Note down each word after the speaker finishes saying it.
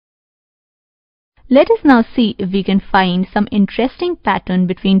Let us now see if we can find some interesting pattern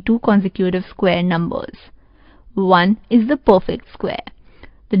between two consecutive square numbers. 1 is the perfect square.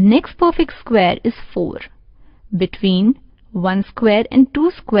 The next perfect square is 4. Between 1 square and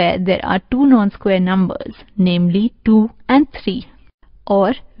 2 square there are two non-square numbers, namely 2 and 3.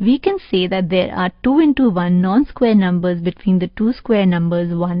 Or we can say that there are 2 into 1 non-square numbers between the two square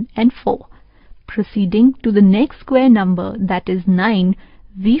numbers 1 and 4. Proceeding to the next square number, that is 9,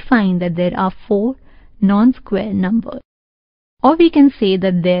 we find that there are 4 non-square numbers. Or we can say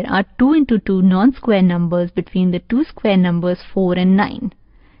that there are 2 into 2 non-square numbers between the two square numbers 4 and 9.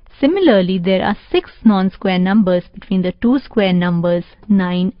 Similarly, there are 6 non-square numbers between the two square numbers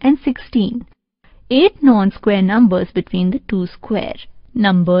 9 and 16. 8 non-square numbers between the two square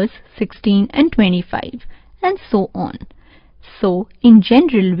numbers 16 and 25, and so on. So, in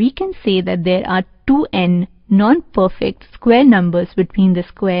general, we can say that there are 2n non-perfect square numbers between the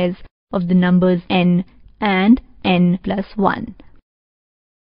squares of the numbers n and n plus 1.